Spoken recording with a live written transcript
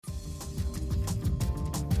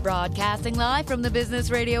Broadcasting live from the Business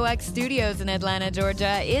Radio X studios in Atlanta,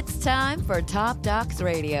 Georgia, it's time for Top Docs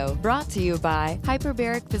Radio, brought to you by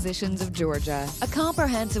Hyperbaric Physicians of Georgia, a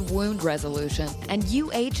comprehensive wound resolution and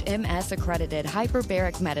UHMS-accredited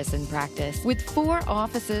hyperbaric medicine practice with 4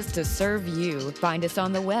 offices to serve you. Find us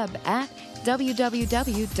on the web at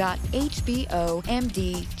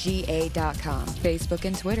www.hbomdga.com, Facebook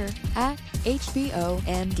and Twitter at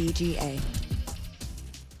hbomdga.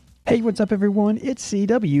 Hey, what's up, everyone? It's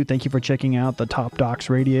CW. Thank you for checking out the Top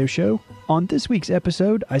Docs Radio Show. On this week's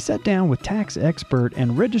episode, I sat down with tax expert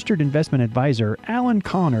and registered investment advisor Alan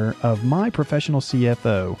Connor of My Professional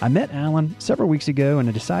CFO. I met Alan several weeks ago and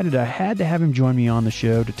I decided I had to have him join me on the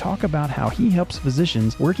show to talk about how he helps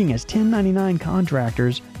physicians working as 1099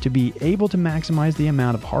 contractors to be able to maximize the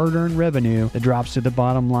amount of hard-earned revenue that drops to the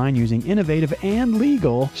bottom line using innovative and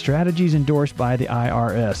legal strategies endorsed by the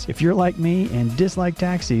IRS. If you're like me and dislike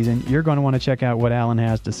tax season, you're going to want to check out what Alan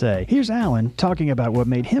has to say. Here's Alan talking about what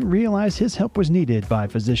made him realize his help was needed by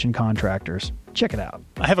physician contractors. Check it out.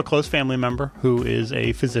 I have a close family member who is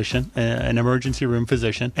a physician, an emergency room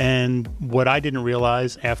physician, and what I didn't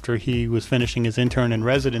realize after he was finishing his intern and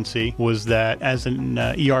residency was that as an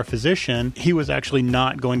ER physician, he was actually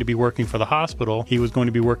not going to be working for the hospital. He was going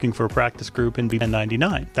to be working for a practice group and be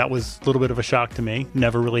 1099. That was a little bit of a shock to me.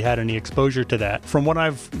 Never really had any exposure to that. From what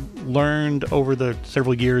I've learned over the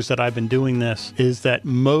several years that I've been doing this is that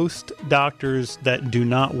most doctors that do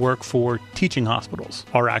not work for teaching hospitals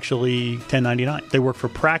are actually 1099. They work for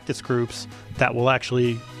practice groups that will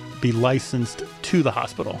actually be licensed to the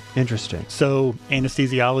hospital. Interesting. So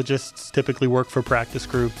anesthesiologists typically work for practice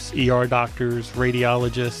groups, ER doctors,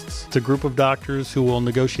 radiologists. It's a group of doctors who will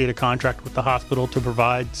negotiate a contract with the hospital to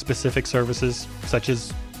provide specific services such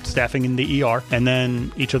as staffing in the ER. And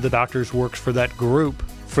then each of the doctors works for that group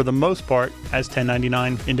for the most part as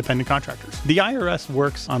 1099 independent contractors. The IRS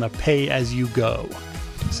works on a pay-as-you-go.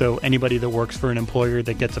 So anybody that works for an employer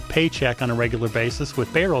that gets a paycheck on a regular basis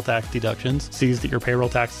with payroll tax deductions sees that your payroll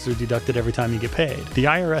taxes are deducted every time you get paid. The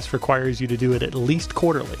IRS requires you to do it at least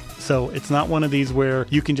quarterly. So it's not one of these where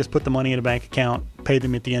you can just put the money in a bank account, pay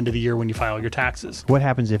them at the end of the year when you file your taxes. What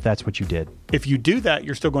happens if that's what you did? If you do that,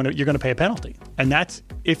 you're going to pay a penalty. And that's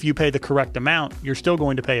if you pay the correct amount, you're still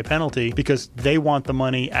going to pay a penalty because they want the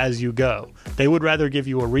money as you go. They would rather give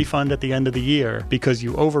you a refund at the end of the year because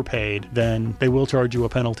you overpaid than they will charge you a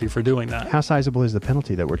penalty for doing that. How sizable is the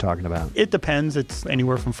penalty that we're talking about? It depends. It's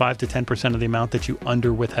anywhere from 5 to 10% of the amount that you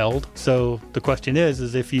under withheld. So the question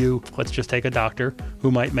is if you, let's just take a doctor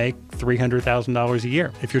who might make $300,000 a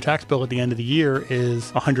year. If your tax bill at the end of the year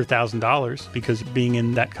is $100,000 because being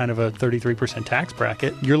in that kind of a 33% tax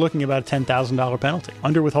bracket, you're looking at about a $10,000 penalty.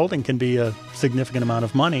 Under withholding can be a significant amount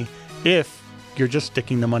of money if you're just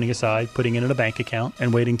sticking the money aside, putting it in a bank account,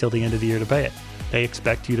 and waiting till the end of the year to pay it. They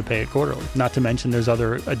expect you to pay it quarterly. Not to mention there's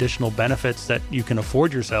other additional benefits that you can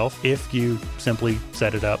afford yourself if you simply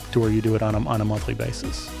set it up to where you do it on a monthly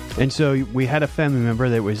basis. And so we had a family member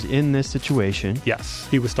that was in this situation. Yes.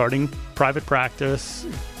 He was starting private practice,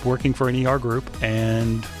 working for an ER group,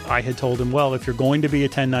 and I had told him, well, if you're going to be a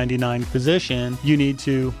 1099 physician, you need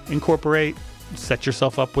to incorporate, set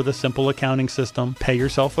yourself up with a simple accounting system, pay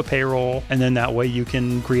yourself a payroll, and then that way you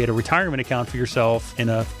can create a retirement account for yourself in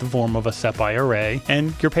the form of a SEP IRA,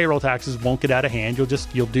 and your payroll taxes won't get out of hand.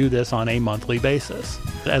 You'll do this on a monthly basis.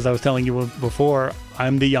 As I was telling you before,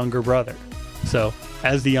 I'm the younger brother. So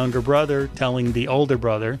as the younger brother telling the older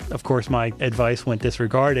brother, of course, my advice went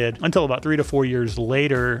disregarded until about 3 to 4 years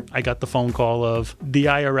later, I got the phone call of the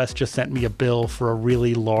IRS just sent me a bill for a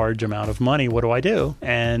really large amount of money. What do I do?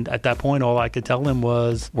 And at that point, all I could tell him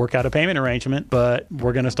was work out a payment arrangement, but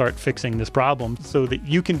we're going to start fixing this problem so that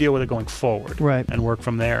you can deal with it going forward, right, and work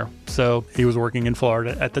from there. So he was working in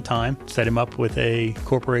Florida at the time, set him up with a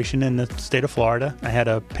corporation in the state of Florida. I had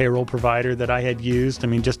a payroll provider that I had used.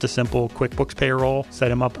 Just a simple QuickBooks payroll. Set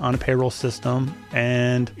him up on a payroll system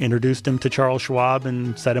and introduced him to Charles Schwab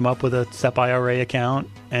and set him up with a SEP IRA account.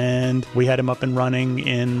 And we had him up and running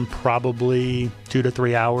in probably 2 to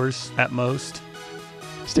 3 hours at most.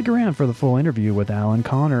 Stick around for the full interview with Alan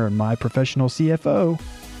Connor and My Professional CFO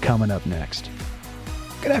coming up next.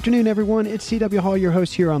 Good afternoon, everyone. It's C.W. Hall, your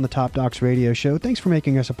host here on the Top Docs Radio Show. Thanks for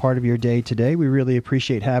making us a part of your day today. We really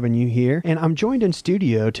appreciate having you here. And I'm joined in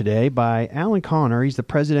studio today by Alan Connor. He's the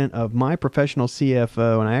president of My Professional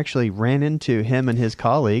CFO, and I actually ran into him and his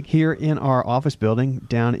colleague here in our office building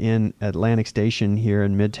down in Atlantic Station here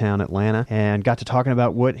in Midtown Atlanta, and got to talking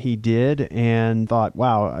about what he did and thought,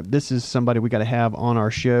 wow, this is somebody we got to have on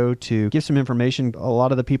our show to give some information. A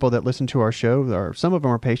lot of the people that listen to our show, some of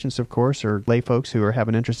them are patients, of course, or lay folks who are having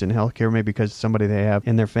an interest in healthcare, maybe because somebody they have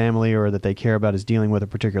in their family or that they care about is dealing with a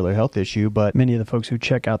particular health issue. But many of the folks who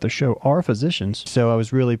check out the show are physicians. So I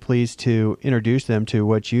was really pleased to introduce them to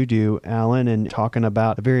what you do, Alan, and talking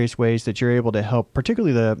about the various ways that you're able to help,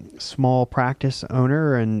 particularly the small practice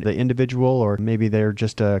owner and the individual, or maybe they're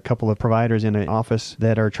just a couple of providers in an office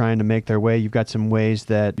that are trying to make their way. You've got some ways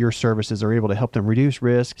that your services are able to help them reduce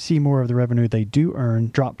risk, see more of the revenue they do earn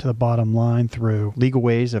drop to the bottom line through legal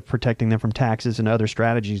ways of protecting them from taxes and other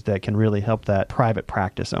strategies that can really help that private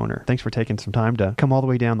practice owner. Thanks for taking some time to come all the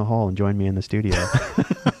way down the hall and join me in the studio.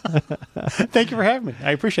 Thank you for having me.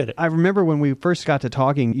 I appreciate it. I remember when we first got to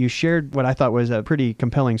talking, you shared what I thought was a pretty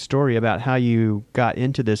compelling story about how you got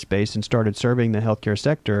into this space and started serving the healthcare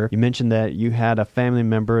sector. You mentioned that you had a family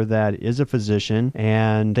member that is a physician,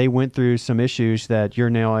 and they went through some issues that you're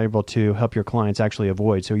now able to help your clients actually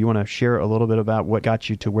avoid. So you want to share a little bit about what got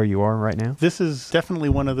you to where you are right now? This is definitely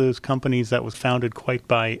one of those companies that was founded quite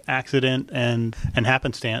by accident and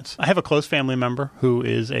happenstance. I have a close family member who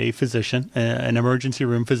is a physician, an emergency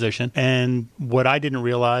room physician, and what I didn't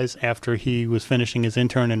realize after he was finishing his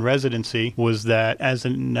intern and residency was that as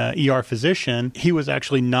an ER physician, he was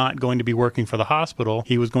actually not going to be working for the hospital.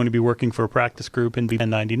 He was going to be working for a practice group and be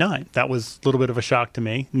 1099. That was a little bit of a shock to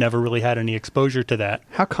me. Never really had any exposure to that.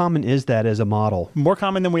 How common is that as a model? More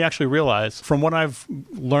common than we actually realize. From what I've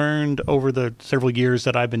learned over the several years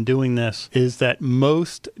that I've been doing this is that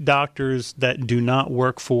most doctors that do not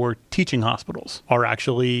work for teaching hospitals are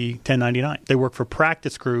actually 1099. They work for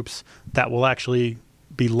practice groups that will actually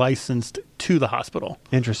be licensed to the hospital.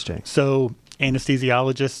 Interesting. So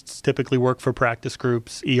anesthesiologists typically work for practice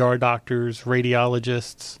groups, ER doctors,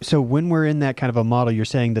 radiologists. So when we're in that kind of a model, you're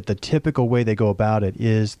saying that the typical way they go about it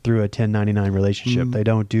is through a 1099 relationship. They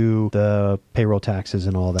don't do the payroll taxes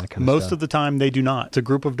and all that kind of stuff. Most of the time, they do not. It's a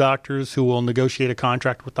group of doctors who will negotiate a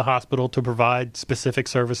contract with the hospital to provide specific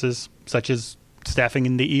services, such as staffing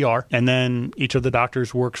in the ER. And then each of the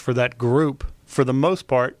doctors works for that group, for the most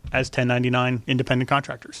part, as 1099 independent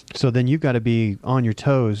contractors. So then you've got to be on your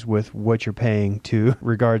toes with what you're paying to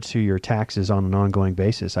regards to your taxes on an ongoing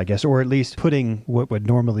basis, I guess, or at least putting what would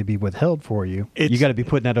normally be withheld for you. You got to be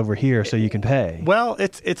putting that over here so you can pay. Well,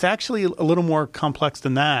 it's actually a little more complex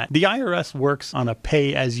than that. The IRS works on a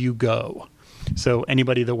pay-as-you-go. So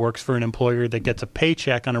anybody that works for an employer that gets a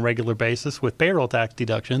paycheck on a regular basis with payroll tax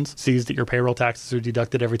deductions sees that your payroll taxes are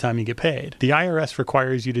deducted every time you get paid. The IRS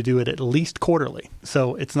requires you to do it at least quarterly.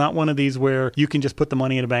 So it's not one of these where you can just put the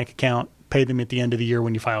money in a bank account, pay them at the end of the year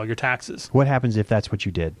when you file your taxes. What happens if that's what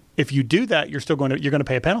you did? If you do that, you're going to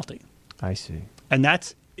pay a penalty. I see. And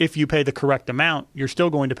that's if you pay the correct amount, you're still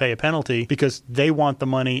going to pay a penalty because they want the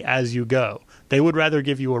money as you go. They would rather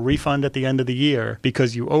give you a refund at the end of the year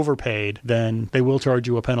because you overpaid than they will charge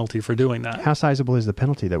you a penalty for doing that. How sizable is the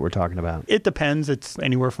penalty that we're talking about? It depends. It's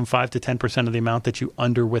anywhere from 5 to 10% of the amount that you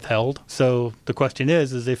under withheld. So the question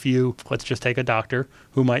is if you, let's just take a doctor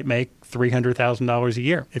who might make $300,000 a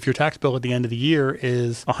year. If your tax bill at the end of the year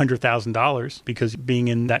is $100,000, because being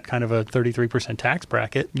in that kind of a 33% tax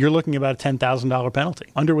bracket, you're looking at about a $10,000 penalty.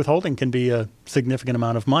 Under withholding can be a significant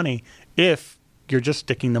amount of money if you're just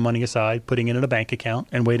sticking the money aside, putting it in a bank account,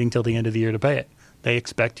 and waiting till the end of the year to pay it. They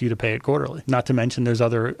expect you to pay it quarterly. Not to mention there's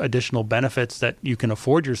other additional benefits that you can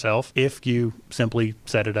afford yourself if you simply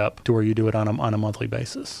set it up to where you do it on a monthly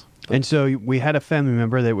basis. And so we had a family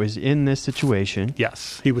member that was in this situation.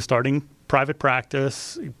 Yes. He was starting private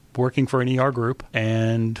practice, working for an ER group,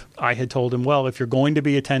 and I had told him, well, if you're going to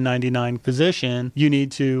be a 1099 physician, you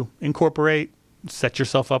need to incorporate, set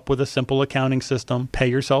yourself up with a simple accounting system, pay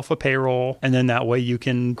yourself a payroll, and then that way you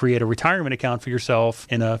can create a retirement account for yourself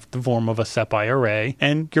in the form of a SEP IRA,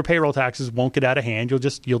 and your payroll taxes won't get out of hand.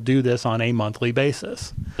 You'll do this on a monthly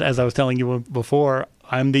basis. As I was telling you before,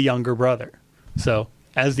 I'm the younger brother. So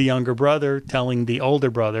as the younger brother telling the older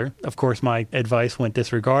brother, of course, my advice went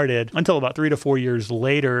disregarded until about 3 to 4 years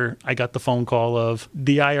later, I got the phone call of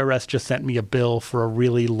the IRS just sent me a bill for a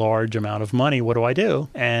really large amount of money. What do I do?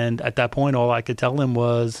 And at that point, all I could tell him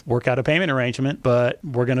was work out a payment arrangement, but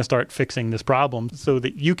we're going to start fixing this problem so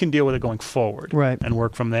that you can deal with it going forward, right, and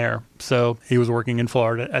work from there. So he was working in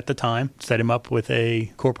Florida at the time, set him up with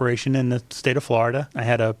a corporation in the state of Florida. I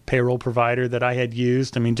had a payroll provider that I had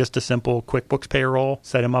used. Just a simple QuickBooks payroll,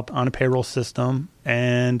 set him up on a payroll system,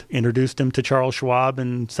 and introduced him to Charles Schwab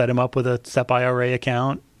and set him up with a SEP IRA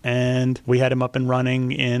account. And we had him up and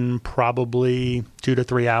running in probably 2 to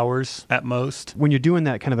 3 hours at most. When you're doing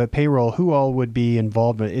that kind of a payroll, who all would be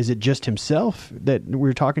involved? Is it just himself that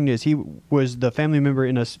we're talking to? Was the family member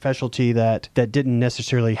in a specialty that didn't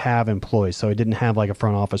necessarily have employees? So it didn't have like a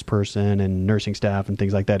front office person and nursing staff and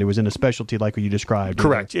things like that. It was in a specialty like what you described.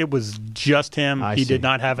 Correct. It was just him. He did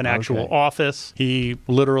not have an actual office. He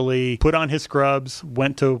literally put on his scrubs,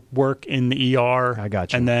 went to work in the ER. I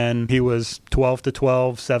got you. And then he was 12 to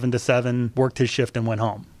 12, 7 to 7, worked his shift and went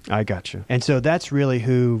home. I got you. And so that's really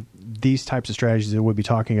who these types of strategies that we'll be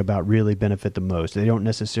talking about really benefit the most. They don't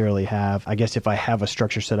necessarily have, I guess if I have a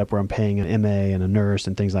structure set up where I'm paying an MA and a nurse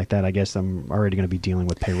and things like that, I guess I'm already going to be dealing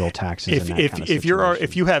with payroll taxes and that kind of situation.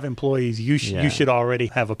 If you have employees, you should already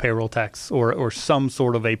have a payroll tax or some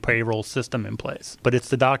sort of a payroll system in place. But it's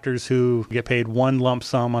the doctors who get paid one lump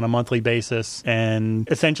sum on a monthly basis. And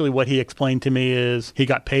essentially what he explained to me is he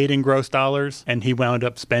got paid in gross dollars and he wound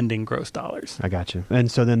up spending gross dollars. I got you. And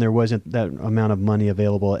so then there wasn't that amount of money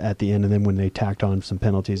available at the end, and then when they tacked on some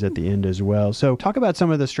penalties at the end as well. So talk about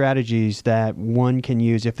some of the strategies that one can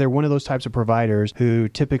use if they're one of those types of providers who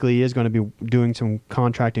typically is going to be doing some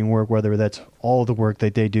contracting work, whether that's all the work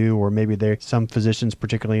that they do, or maybe some physicians,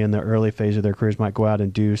 particularly in the early phase of their careers, might go out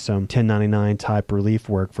and do some 1099 type relief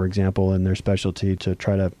work, for example, in their specialty to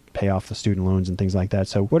try to pay off the student loans and things like that.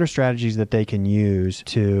 So what are strategies that they can use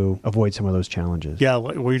to avoid some of those challenges? Yeah,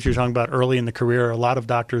 what you're talking about early in the career, a lot of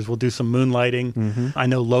doctors will do some moonlighting. Mm-hmm. I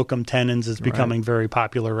know locum tenens is becoming very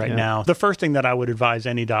popular right now. The first thing that I would advise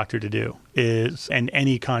any doctor to do is, and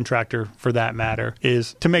any contractor for that matter,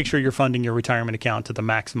 is to make sure you're funding your retirement account to the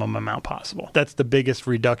maximum amount possible. That's the biggest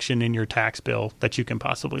reduction in your tax bill that you can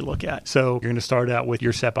possibly look at. So you're going to start out with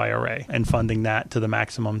your SEP IRA and funding that to the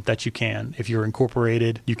maximum that you can. If you're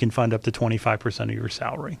incorporated, you can fund up to 25% of your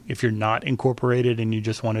salary. If you're not incorporated and you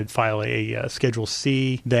just want to file a Schedule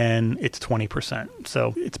C, then it's 20%.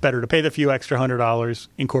 So it's better to pay the few extra $100,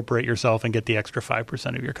 incorporate yourself, and get the extra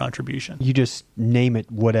 5% of your contribution. You just name it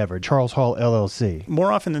whatever, Charles Hall LLC.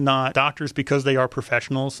 More often than not, doctors, because they are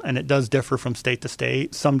professionals, and it does differ from state to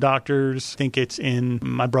state, some doctors think it's in,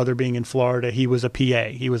 my brother being in Florida, he was a PA.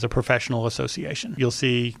 He was a professional association. You'll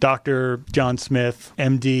see Dr. John Smith,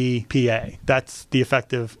 MD, PA. That's the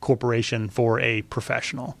effective corporation for a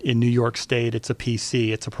professional. In New York State, it's a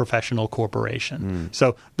PC. It's a professional corporation.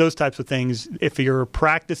 So those types of things, if you're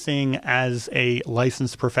practicing as a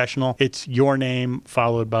licensed professional, it's your name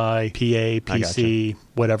followed by PA, PC,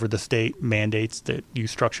 whatever the state mandates that you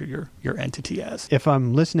structure your entity as. If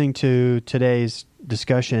I'm listening to today's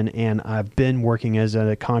discussion and I've been working as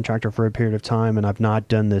a contractor for a period of time and I've not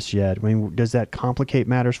done this yet, I mean, does that complicate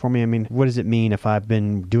matters for me? I mean, what does it mean if I've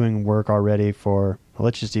been doing work already for,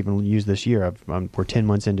 let's just even use this year, we're 10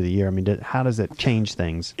 months into the year. I mean, how does it change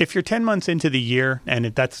things? If you're 10 months into the year, and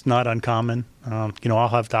that's not uncommon, I'll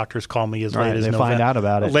have doctors call me as late as November. They find out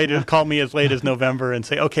about it. Call me as late as November and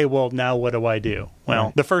say, okay, well, now what do I do?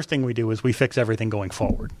 Well, the first thing we do is we fix everything going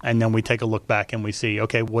forward. And then we take a look back and we see,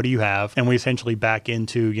 okay, what do you have? And we essentially back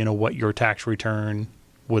into, what your tax return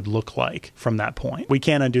would look like from that point. We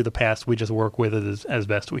can't undo the past. We just work with it as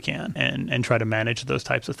best we can and try to manage those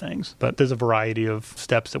types of things. But there's a variety of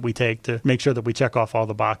steps that we take to make sure that we check off all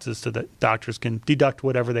the boxes so that doctors can deduct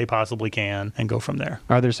whatever they possibly can and go from there.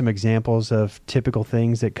 Are there some examples of typical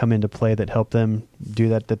things that come into play that help them do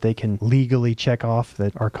that they can legally check off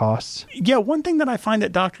that are costs? Yeah, one thing that I find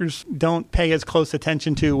that doctors don't pay as close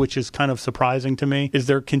attention to, which is kind of surprising to me, is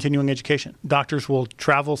their continuing education. Doctors will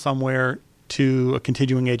travel somewhere to a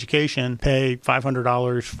continuing education, pay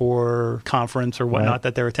 $500 for conference or whatnot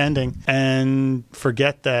that they're attending, and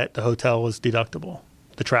forget that the hotel is deductible,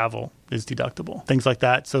 the travel is deductible, things like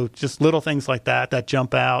that. So just little things like that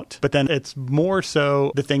jump out. But then it's more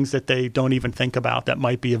so the things that they don't even think about that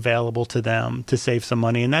might be available to them to save some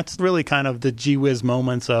money. And that's really kind of the gee whiz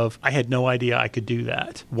moments of, I had no idea I could do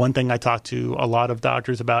that. One thing I talk to a lot of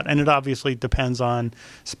doctors about, and it obviously depends on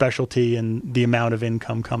specialty and the amount of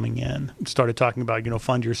income coming in. Started talking about,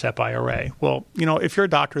 fund your SEP IRA. Well, if you're a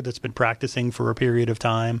doctor that's been practicing for a period of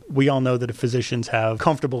time, we all know that physicians have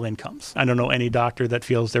comfortable incomes. I don't know any doctor that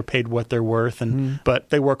feels they're paid what they're worth, but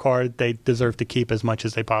they work hard. They deserve to keep as much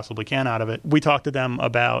as they possibly can out of it. We talk to them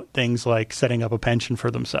about things like setting up a pension for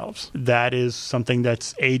themselves. That is something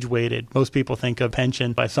that's age-weighted. Most people think of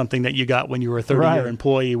pension by something that you got when you were a 30-year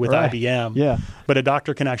employee with IBM. Yeah. But a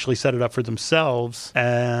doctor can actually set it up for themselves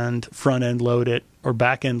and front-end load it or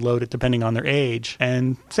back-end load it depending on their age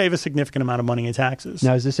and save a significant amount of money in taxes.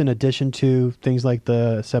 Now, is this in addition to things like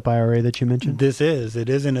the SEP IRA that you mentioned? It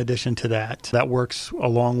is in addition to that. That works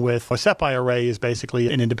along with, a SEP IRA is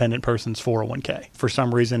basically an independent person's 401k. For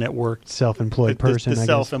some reason, it worked. Self-employed person, the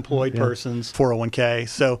self-employed person's 401k.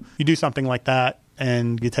 So you do something like that,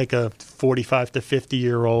 and you take a 45 to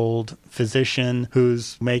 50-year-old physician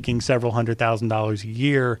who's making several $100,000 a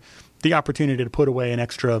year, the opportunity to put away an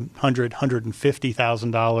extra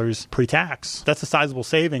 $150,000 pre-tax. That's a sizable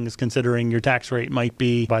savings considering your tax rate might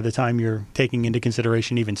be, by the time you're taking into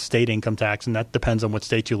consideration even state income tax, and that depends on what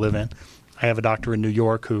state you live in. I have a doctor in New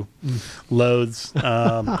York who loathes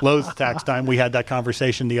tax time. We had that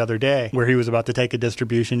conversation the other day where he was about to take a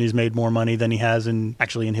distribution. He's made more money than he has in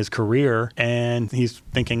his career. And he's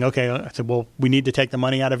thinking, okay, I said, well, we need to take the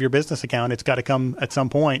money out of your business account. It's got to come at some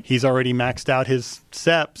point. He's already maxed out his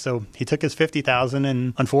SEP. So he took his $50,000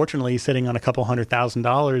 and unfortunately he's sitting on a couple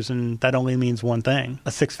 $100,000. And that only means one thing,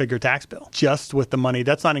 a six-figure tax bill, just with the money.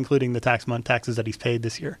 That's not including the taxes that he's paid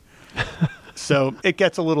this year. So it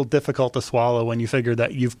gets a little difficult to swallow when you figure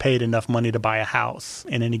that you've paid enough money to buy a house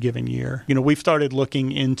in any given year. We've started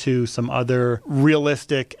looking into some other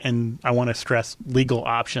realistic and, I want to stress, legal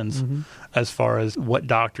options as far as what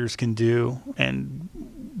doctors can do. And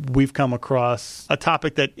we've come across a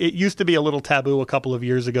topic that it used to be a little taboo a couple of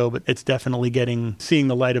years ago, but it's definitely seeing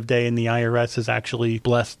the light of day, and the IRS has actually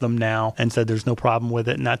blessed them now and said there's no problem with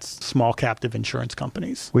it, and that's small captive insurance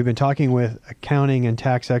companies. We've been talking with accounting and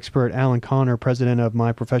tax expert Alan Connor, president of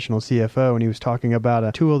My Professional CFO, and he was talking about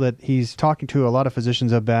a tool that he's talking to a lot of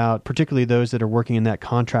physicians about, particularly those that are working in that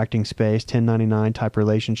contracting space, 1099 type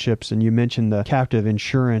relationships, and you mentioned the captive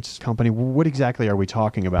insurance company. What exactly are we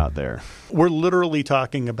talking about there? We're literally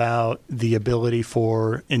talking about the ability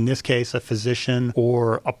for, in this case, a physician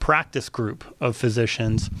or a practice group of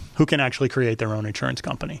physicians who can actually create their own insurance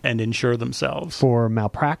company and insure themselves. For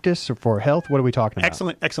malpractice or for health? What are we talking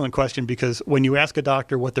about? Excellent question, because when you ask a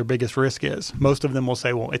doctor what their biggest risk is, most of them will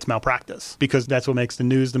say, well, it's malpractice, because that's what makes the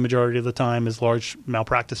news the majority of the time is large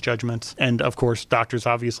malpractice judgments. And of course, doctors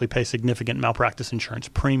obviously pay significant malpractice insurance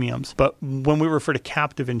premiums. But when we refer to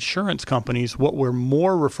captive insurance companies, what we're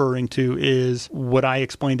more referring to is what I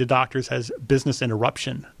explained to doctors as business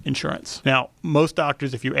interruption insurance. Now, most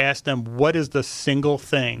doctors, if you ask them, what is the single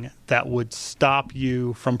thing that would stop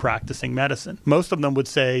you from practicing medicine? Most of them would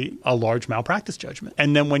say a large malpractice judgment.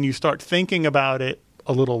 And then when you start thinking about it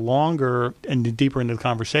a little longer and deeper into the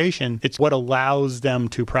conversation, it's what allows them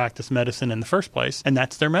to practice medicine in the first place, and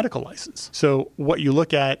that's their medical license. So what you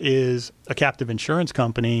look at is a captive insurance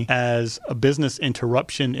company as a business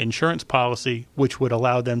interruption insurance policy, which would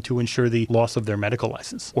allow them to insure the loss of their medical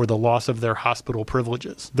license or the loss of their hospital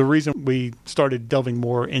privileges. The reason we started delving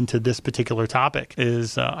more into this particular topic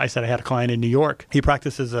is I said I had a client in New York. He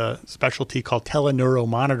practices a specialty called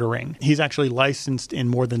teleneuromonitoring. He's actually licensed in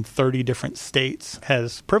more than 30 different states,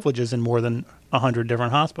 has privileges in more than 100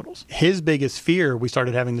 different hospitals. His biggest fear, we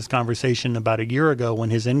started having this conversation about a year ago when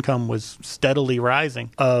his income was steadily rising,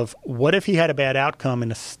 of what if he had a bad outcome in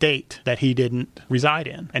a state that he didn't reside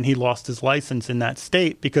in and he lost his license in that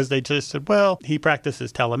state because they just said, well, he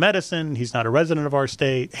practices telemedicine, he's not a resident of our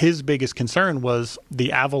state. His biggest concern was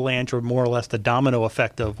the avalanche, or more or less the domino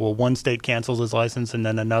effect of, well, one state cancels his license and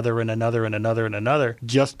then another and another and another and another,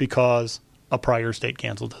 just because a prior state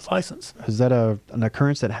canceled his license. Is that an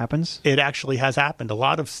occurrence that happens? It actually has happened. A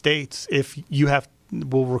lot of states,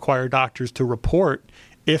 will require doctors to report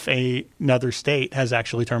if another state has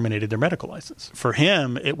actually terminated their medical license. For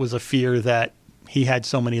him, it was a fear that he had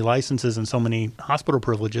so many licenses and so many hospital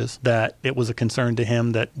privileges that it was a concern to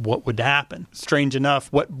him that what would happen. Strange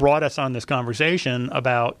enough, what brought us on this conversation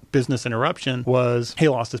about business interruption was he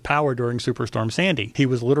lost his power during Superstorm Sandy. He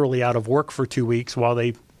was literally out of work for 2 weeks while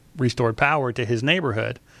they restored power to his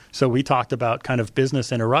neighborhood. So we talked about kind of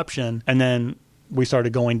business interruption, and then we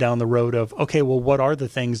started going down the road of, okay, well, what are the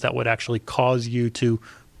things that would actually cause you to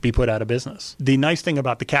be put out of business? The nice thing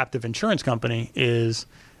about the captive insurance company is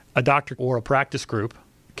a doctor or a practice group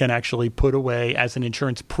can actually put away as an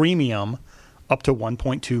insurance premium up to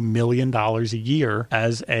 $1.2 million a year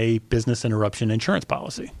as a business interruption insurance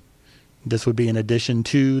policy. This would be in addition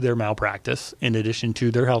to their malpractice, in addition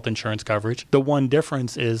to their health insurance coverage. The one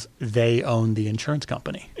difference is they own the insurance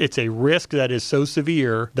company. It's a risk that is so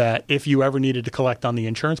severe that if you ever needed to collect on the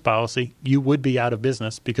insurance policy, you would be out of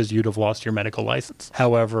business because you'd have lost your medical license.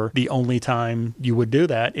 However, the only time you would do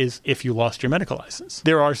that is if you lost your medical license.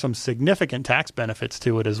 There are some significant tax benefits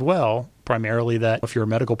to it as well. Primarily that if you're a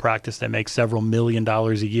medical practice that makes several $1 million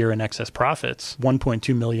a year in excess profits,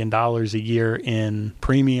 $1.2 million a year in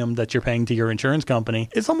premium that you're paying to your insurance company,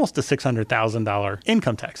 it's almost a $600,000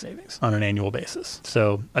 income tax savings on an annual basis.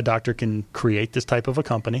 So a doctor can create this type of a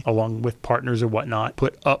company along with partners or whatnot,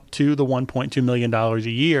 put up to the $1.2 million a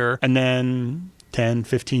year, and then 10,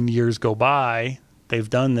 15 years go by, they've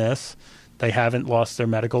done this, they haven't lost their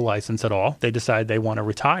medical license at all, they decide they want to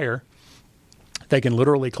retire. They can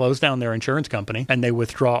literally close down their insurance company and they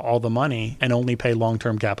withdraw all the money and only pay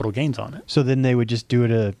long-term capital gains on it. So then they would just do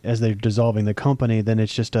it as they're dissolving the company, then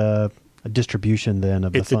it's just a distribution then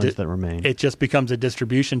of the funds that remain. It just becomes a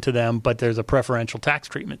distribution to them, but there's a preferential tax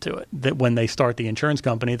treatment to it. That when they start the insurance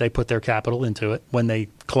company, they put their capital into it. When they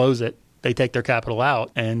close it, they take their capital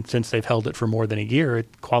out, and since they've held it for more than a year,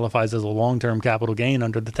 it qualifies as a long-term capital gain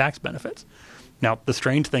under the tax benefits. Now, the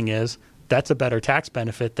strange thing is that's a better tax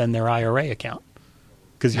benefit than their IRA account,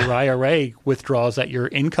 because your IRA withdraws at your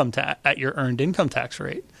at your earned income tax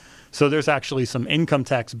rate. So there's actually some income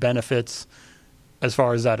tax benefits as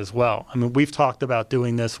far as that as well. I mean, we've talked about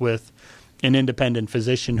doing this with an independent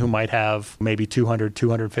physician who might have maybe $200,000,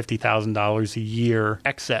 $250,000 a year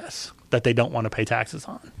excess that they don't want to pay taxes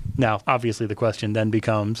on. Now, obviously, the question then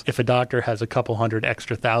becomes, if a doctor has a couple $100,000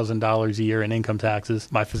 extra a year in income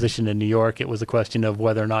taxes, my physician in New York, it was a question of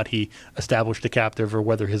whether or not he established a captive or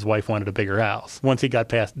whether his wife wanted a bigger house. Once he got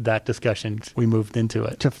past that discussion, we moved into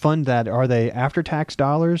it. To fund that, are they after-tax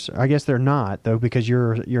dollars? I guess they're not, though, because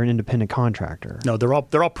you're an independent contractor. No, they're all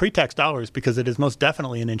pre-tax dollars because it is most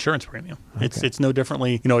definitely an insurance premium. Okay. It's no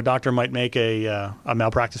differently, a doctor might make a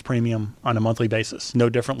malpractice premium on a monthly basis. No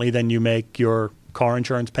differently than you make your car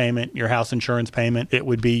insurance payment, your house insurance payment. It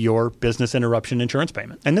would be your business interruption insurance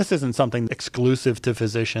payment. And this isn't something exclusive to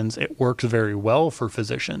physicians. It works very well for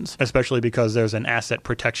physicians, especially because there's an asset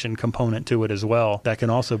protection component to it as well that can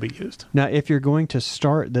also be used. Now, if you're going to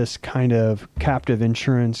start this kind of captive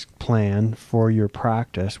insurance plan for your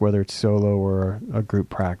practice, whether it's solo or a group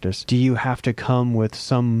practice, do you have to come with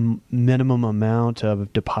some minimum amount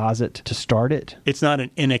of deposit to start it? It's not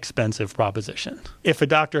an inexpensive proposition. If a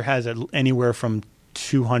doctor has anywhere from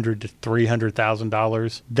 $200,000 to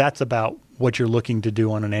 $300,000, that's about what you're looking to do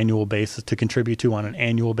on an annual basis, to contribute to on an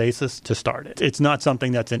annual basis to start it. It's not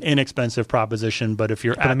something that's an inexpensive proposition, but if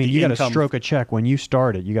you're you got to stroke a check when you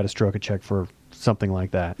start it. You got to stroke a check for something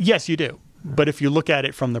like that. Yes, you do. But if you look at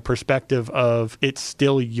it from the perspective of it's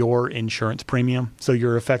still your insurance premium, so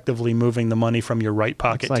you're effectively moving the money from your right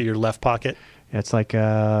pocket to your left pocket. It's like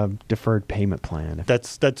a deferred payment plan.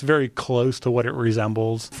 That's very close to what it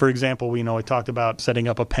resembles. For example, I talked about setting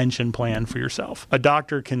up a pension plan for yourself. A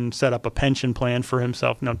doctor can set up a pension plan for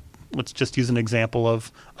himself. Now, let's just use an example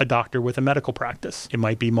of a doctor with a medical practice. It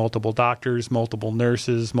might be multiple doctors, multiple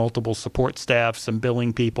nurses, multiple support staff, some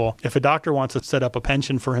billing people. If a doctor wants to set up a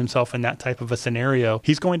pension for himself in that type of a scenario,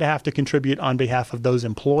 he's going to have to contribute on behalf of those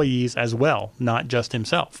employees as well, not just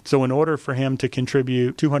himself. So in order for him to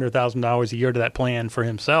contribute $200,000 a year to that plan for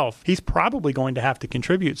himself, he's probably going to have to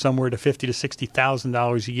contribute somewhere to $50,000 to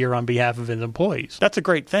 $60,000 a year on behalf of his employees. That's a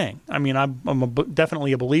great thing. I mean, I'm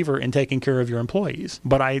definitely a believer in taking care of your employees,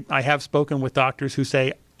 but I have spoken with doctors who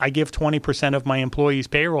say, I give 20% of my employees'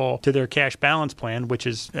 payroll to their cash balance plan, which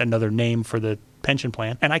is another name for the pension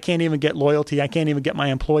plan, and I can't even get loyalty. I can't even get my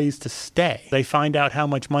employees to stay. They find out how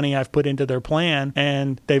much money I've put into their plan,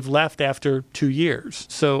 and they've left after 2 years.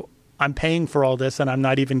 So I'm paying for all this, and I'm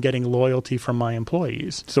not even getting loyalty from my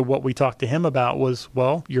employees. So what we talked to him about was,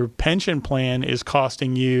 well, your pension plan is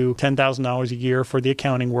costing you $10,000 a year for the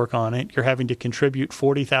accounting work on it. You're having to contribute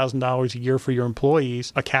 $40,000 a year for your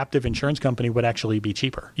employees. A captive insurance company would actually be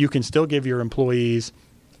cheaper. You can still give your employees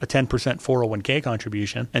a 10% 401k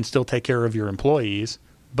contribution and still take care of your employees.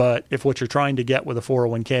 But if what you're trying to get with a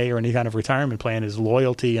 401k or any kind of retirement plan is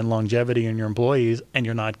loyalty and longevity in your employees and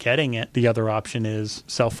you're not getting it, the other option is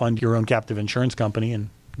self-fund your own captive insurance company, and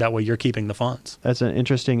that way you're keeping the funds. That's an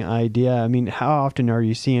interesting idea. I mean, how often are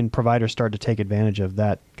you seeing providers start to take advantage of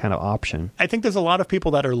that kind of option? I think there's a lot of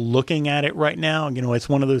people that are looking at it right now. It's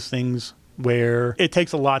one of those things where it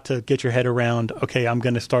takes a lot to get your head around, okay, I'm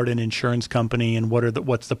going to start an insurance company and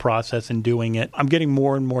what's the process in doing it. I'm getting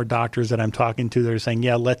more and more doctors that I'm talking to that are saying,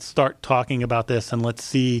 yeah, let's start talking about this and let's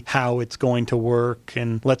see how it's going to work,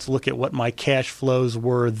 and let's look at what my cash flows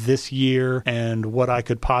were this year and what I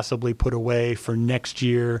could possibly put away for next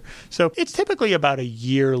year. So it's typically about a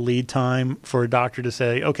year lead time for a doctor to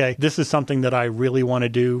say, okay, this is something that I really want to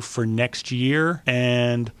do for next year,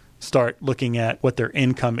 and start looking at what their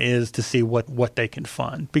income is to see what they can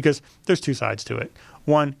fund. Because there's two sides to it.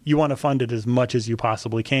 One, you want to fund it as much as you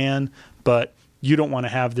possibly can, but you don't want to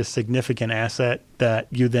have this significant asset that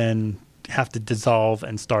you then have to dissolve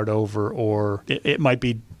and start over, or it might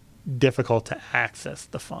be difficult to access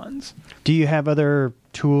the funds. Do you have other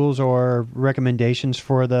tools or recommendations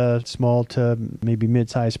for the small to maybe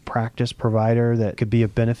mid-sized practice provider that could be a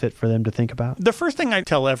benefit for them to think about? The first thing I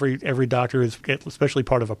tell every doctor, is, especially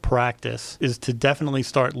part of a practice, is to definitely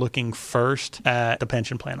start looking first at the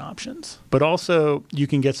pension plan options. But also, you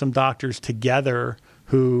can get some doctors together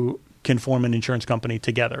who can form an insurance company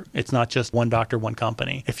together. It's not just one doctor, one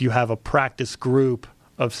company. If you have a practice group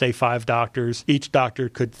of, say, 5 doctors, each doctor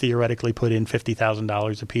could theoretically put in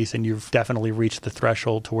 $50,000 apiece, and you've definitely reached the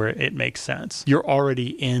threshold to where it makes sense. You're already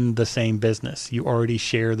in the same business. You already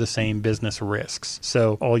share the same business risks.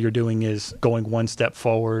 So all you're doing is going one step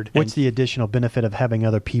forward. What's the additional benefit of having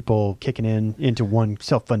other people kicking into one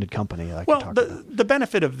self-funded company? The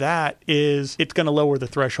benefit of that is it's going to lower the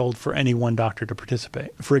threshold for any one doctor to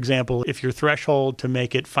participate. For example, if your threshold to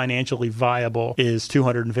make it financially viable is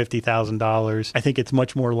 $250,000, I think it's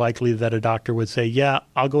much more likely that a doctor would say, yeah,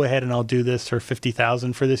 I'll go ahead and I'll do this for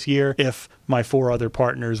 $50,000 for this year if my 4 other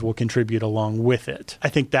partners will contribute along with it. I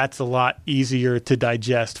think that's a lot easier to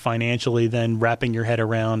digest financially than wrapping your head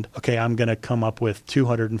around, okay, I'm going to come up with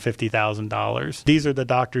 $250,000. These are the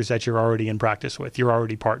doctors that you're already in practice with. You're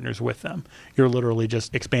already partners with them. You're literally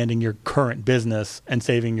just expanding your current business and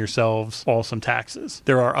saving yourselves all some taxes.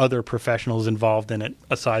 There are other professionals involved in it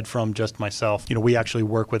aside from just myself. We actually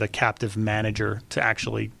work with a captive manager to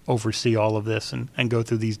actually oversee all of this and go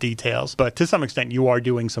through these details. But to some extent, you are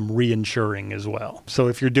doing some reinsuring as well. So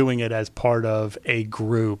if you're doing it as part of a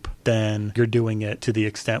group, then you're doing it to the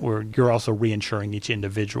extent where you're also reinsuring each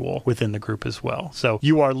individual within the group as well. So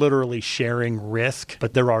you are literally sharing risk,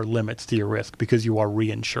 but there are limits to your risk because you are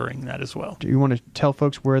reinsuring that as well. Do you want to tell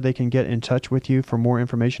folks where they can get in touch with you for more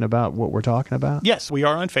information about what we're talking about? Yes, we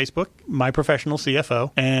are on Facebook, My Professional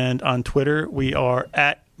CFO, and on Twitter, we are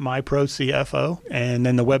at MyProCFO, and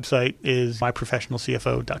then the website is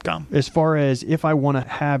myprofessionalcfo.com. As far as if I want to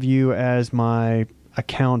have you as my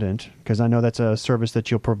accountant, because I know that's a service that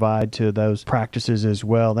you'll provide to those practices as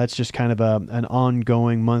well. That's just kind of an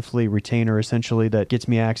ongoing monthly retainer, essentially, that gets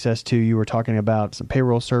me access to. You were talking about some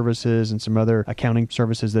payroll services and some other accounting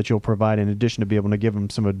services that you'll provide in addition to be able to give them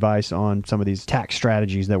some advice on some of these tax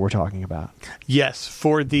strategies that we're talking about. Yes.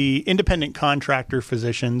 For the independent contractor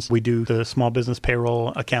physicians, we do the small business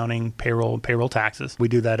payroll, accounting, payroll taxes. We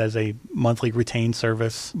do that as a monthly retained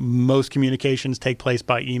service. Most communications take place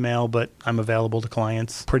by email, but I'm available to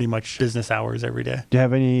clients pretty much business hours every day. Do you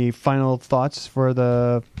have any final thoughts for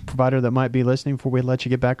the provider that might be listening before we let you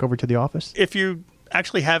get back over to the office? If you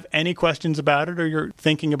actually have any questions about it or you're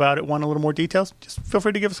thinking about it, want a little more details, just feel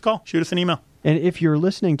free to give us a call. Shoot us an email. And if you're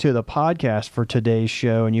listening to the podcast for today's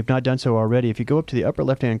show and you've not done so already, if you go up to the upper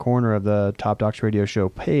left-hand corner of the Top Docs Radio Show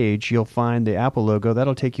page, you'll find the Apple logo.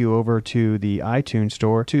 That'll take you over to the iTunes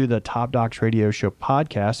store, to the Top Docs Radio Show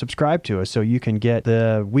podcast. Subscribe to us so you can get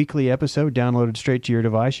the weekly episode downloaded straight to your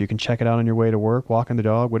device. You can check it out on your way to work, walking the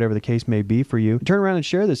dog, whatever the case may be for you. Turn around and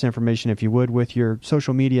share this information, if you would, with your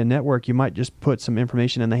social media network. You might just put some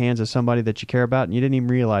information in the hands of somebody that you care about, and you didn't even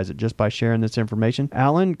realize it just by sharing this information.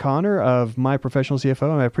 Alan Connor of My Professional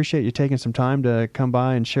CFO, I appreciate you taking some time to come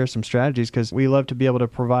by and share some strategies, because we love to be able to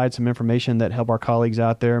provide some information that help our colleagues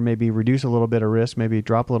out there maybe reduce a little bit of risk, maybe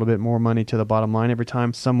drop a little bit more money to the bottom line. Every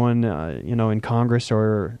time someone in Congress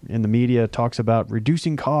or in the media talks about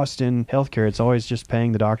reducing cost in healthcare, it's always just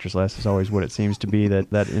paying the doctors less is always what it seems to be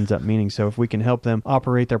that ends up meaning. So if we can help them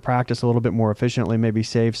operate their practice a little bit more efficiently, maybe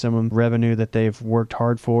save some revenue that they've worked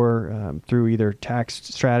hard for through either tax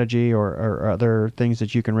strategy or other things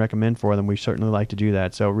that you can recommend for them, we certainly like to do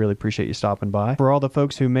that. So really appreciate you stopping by. For all the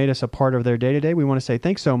folks who made us a part of their day-to-day, we want to say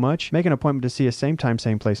thanks so much. Make an appointment to see us same time,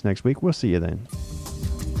 same place next week. We'll see you then.